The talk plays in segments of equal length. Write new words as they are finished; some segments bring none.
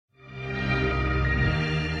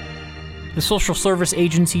The social service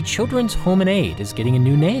agency Children's Home and Aid is getting a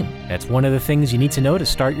new name. That's one of the things you need to know to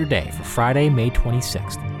start your day for Friday, May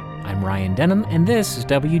 26th. I'm Ryan Denham, and this is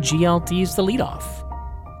WGLT's The Leadoff.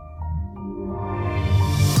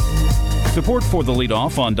 Support for The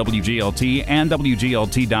Leadoff on WGLT and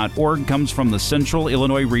WGLT.org comes from the Central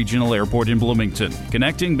Illinois Regional Airport in Bloomington,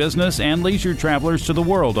 connecting business and leisure travelers to the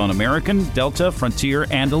world on American, Delta, Frontier,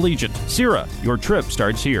 and Allegiant. CIRA, your trip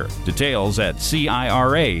starts here. Details at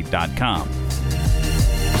CIRA.com.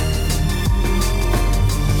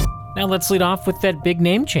 Now let's lead off with that big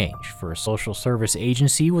name change for a social service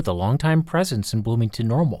agency with a longtime presence in Bloomington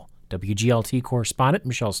Normal. WGLT correspondent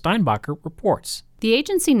Michelle Steinbacher reports. The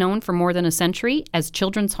agency, known for more than a century as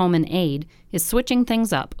Children's Home and Aid, is switching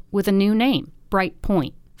things up with a new name, Bright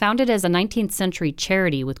Point. Founded as a 19th century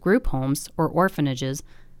charity with group homes, or orphanages,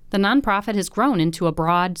 the nonprofit has grown into a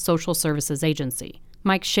broad social services agency.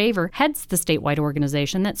 Mike Shaver heads the statewide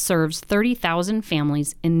organization that serves 30,000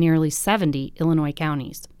 families in nearly 70 Illinois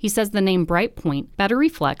counties. He says the name Bright Point better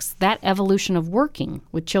reflects that evolution of working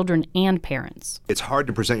with children and parents. It's hard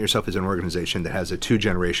to present yourself as an organization that has a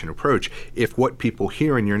two-generation approach if what people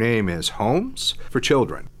hear in your name is homes for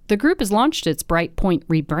children. The group has launched its Bright Point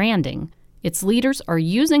rebranding. Its leaders are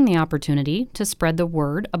using the opportunity to spread the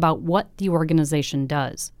word about what the organization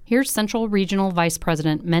does. Here's Central Regional Vice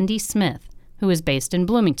President Mendy Smith, who is based in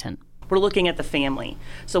Bloomington. We're looking at the family.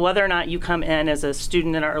 So whether or not you come in as a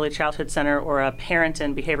student in our early childhood center or a parent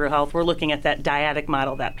in behavioral health, we're looking at that dyadic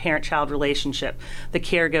model, that parent-child relationship, the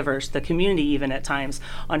caregivers, the community even at times,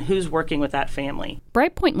 on who's working with that family.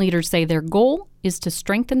 Bright Point leaders say their goal is to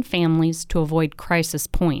strengthen families to avoid crisis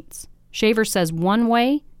points. Shaver says one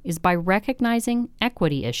way is by recognizing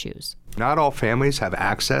equity issues. Not all families have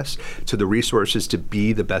access to the resources to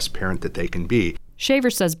be the best parent that they can be.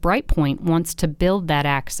 Shaver says Bright Point wants to build that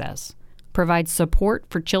access, provide support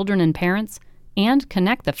for children and parents, and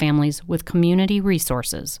connect the families with community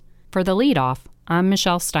resources. For The Leadoff, I'm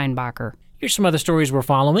Michelle Steinbacher. Here's some other stories we're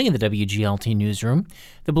following in the WGLT newsroom.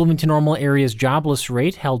 The Bloomington Normal area's jobless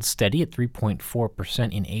rate held steady at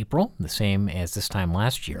 3.4% in April, the same as this time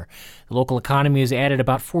last year. The local economy has added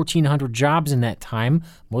about 1,400 jobs in that time,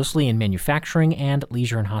 mostly in manufacturing and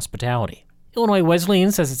leisure and hospitality. Illinois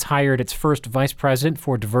Wesleyan says it's hired its first vice president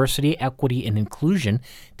for diversity, equity, and inclusion,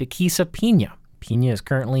 Dekisa Pina. Pina is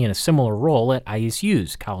currently in a similar role at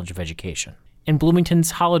ISU's College of Education. And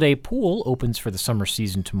Bloomington's Holiday Pool opens for the summer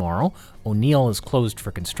season tomorrow. O'Neill is closed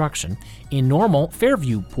for construction. In Normal,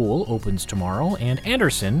 Fairview Pool opens tomorrow, and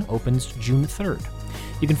Anderson opens June 3rd.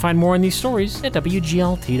 You can find more on these stories at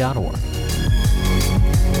WGLT.org.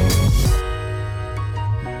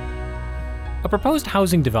 A proposed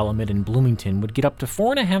housing development in Bloomington would get up to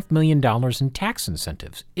 $4.5 million in tax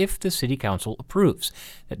incentives if the City Council approves.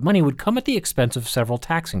 That money would come at the expense of several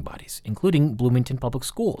taxing bodies, including Bloomington Public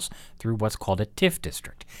Schools, through what's called a TIF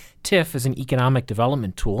district. TIF is an economic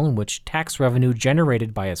development tool in which tax revenue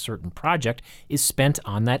generated by a certain project is spent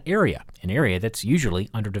on that area, an area that's usually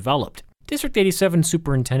underdeveloped. District 87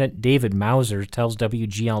 Superintendent David Mauser tells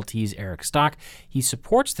WGLT's Eric Stock he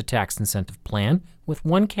supports the tax incentive plan with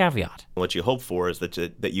one caveat. What you hope for is that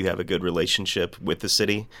you have a good relationship with the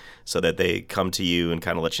city so that they come to you and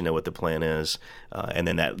kind of let you know what the plan is. And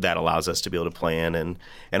then that allows us to be able to plan and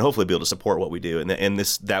hopefully be able to support what we do. And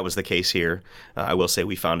that was the case here. I will say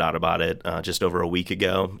we found out about it just over a week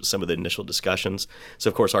ago, some of the initial discussions. So,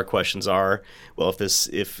 of course, our questions are, well,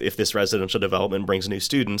 if this residential development brings new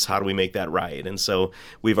students, how do we make that right? And so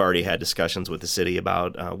we've already had discussions with the city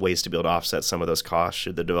about ways to be able to offset some of those costs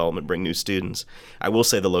should the development bring new students. I will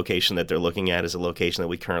say the location that they're looking at is a location that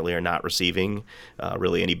we currently are not receiving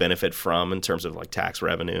really any benefit from in terms of like tax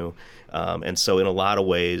revenue. And so in a lot of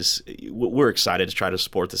ways, we're excited to try to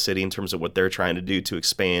support the city in terms of what they're trying to do to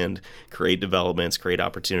expand, create developments, create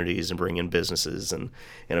opportunities, and bring in businesses and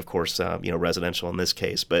of course, residential in this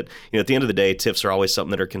case. But at the end of the day, TIFs are always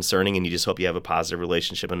something that are concerning, and you just hope you have a positive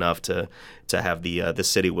relationship enough to have the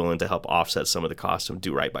city willing to help offset some of the costs and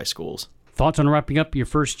do right by schools. Thoughts on wrapping up your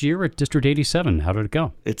first year at District 87? How did it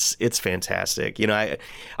go? It's fantastic.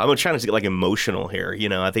 I'm trying to get like emotional here.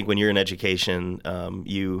 I think when you're in education,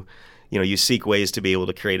 you seek ways to be able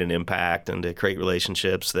to create an impact and to create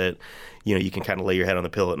relationships that you can kind of lay your head on the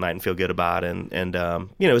pillow at night and feel good about. And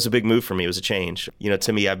it was a big move for me. It was a change.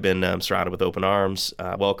 To me, I've been surrounded with open arms,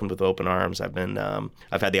 welcomed with open arms. I've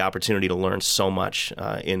had the opportunity to learn so much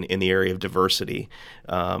in the area of diversity.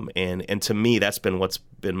 And to me, that's been what's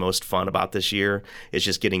been most fun about this year is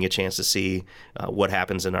just getting a chance to see what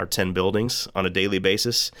happens in our 10 buildings on a daily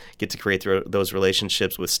basis, get to create those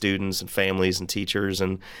relationships with students and families and teachers.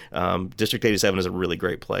 And District 87 is a really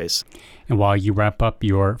great place. And while you wrap up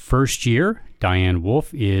your first year, Diane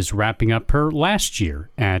Wolf is wrapping up her last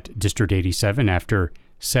year at District 87 after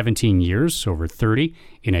 17 years, over 30,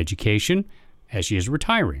 in education, as she is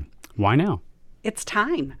retiring. Why now? It's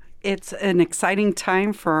time. It's an exciting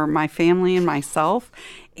time for my family and myself.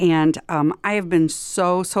 And I have been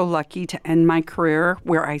so lucky to end my career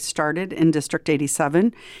where I started in District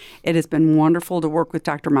 87. It has been wonderful to work with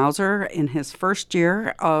Dr. Mauser in his first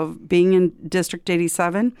year of being in District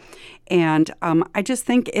 87. And I just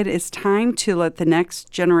think it is time to let the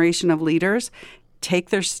next generation of leaders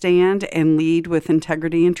take their stand and lead with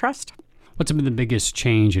integrity and trust. What's been the biggest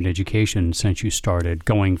change in education since you started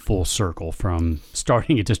going full circle from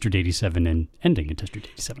starting at District 87 and ending at District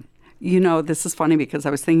 87? You know, this is funny because I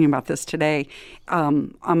was thinking about this today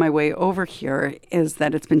on my way over here, is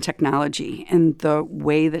that it's been technology and the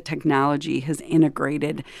way that technology has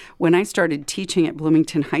integrated. When I started teaching at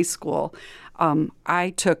Bloomington High School,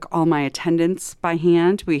 I took all my attendance by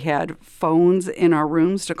hand. We had phones in our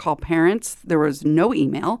rooms to call parents. There was no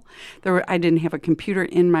email. I didn't have a computer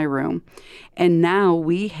in my room. And now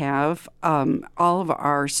we have, all of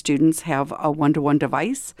our students have a one-to-one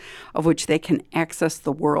device of which they can access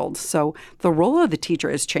the world. So the role of the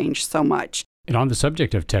teacher has changed so much. And on the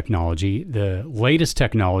subject of technology, the latest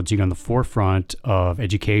technology on the forefront of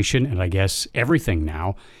education, and I guess everything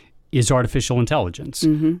now, is artificial intelligence.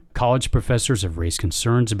 Mm-hmm. College professors have raised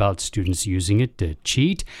concerns about students using it to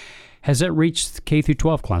cheat. Has that reached K through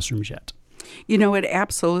 12 classrooms yet? You know, it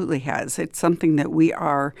absolutely has. It's something that we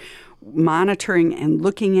are monitoring and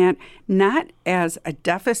looking at, not as a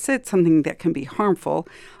deficit, something that can be harmful,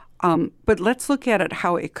 but let's look at it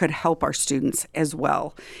how it could help our students as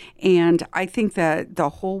well. And I think that the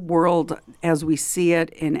whole world, as we see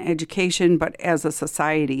it in education, but as a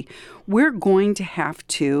society, we're going to have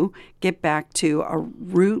to get back to a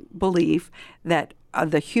root belief that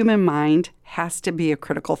the human mind has to be a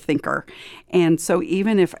critical thinker. And so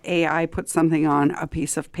even if AI puts something on a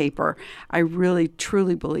piece of paper, I really,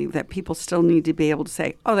 truly believe that people still need to be able to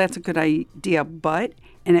say, oh, that's a good idea,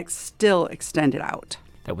 and still extend it out.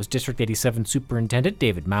 That was District 87 Superintendent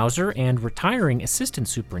David Mauser and retiring Assistant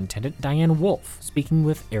Superintendent Diane Wolf, speaking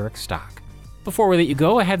with Eric Stock. Before we let you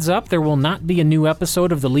go, a heads up, there will not be a new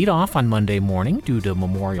episode of The Leadoff on Monday morning due to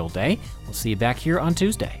Memorial Day. We'll see you back here on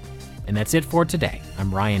Tuesday. And that's it for today.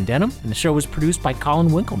 I'm Ryan Denham, and the show was produced by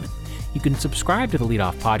Colin Winkleman. You can subscribe to The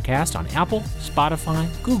Leadoff podcast on Apple, Spotify,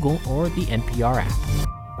 Google, or the NPR app.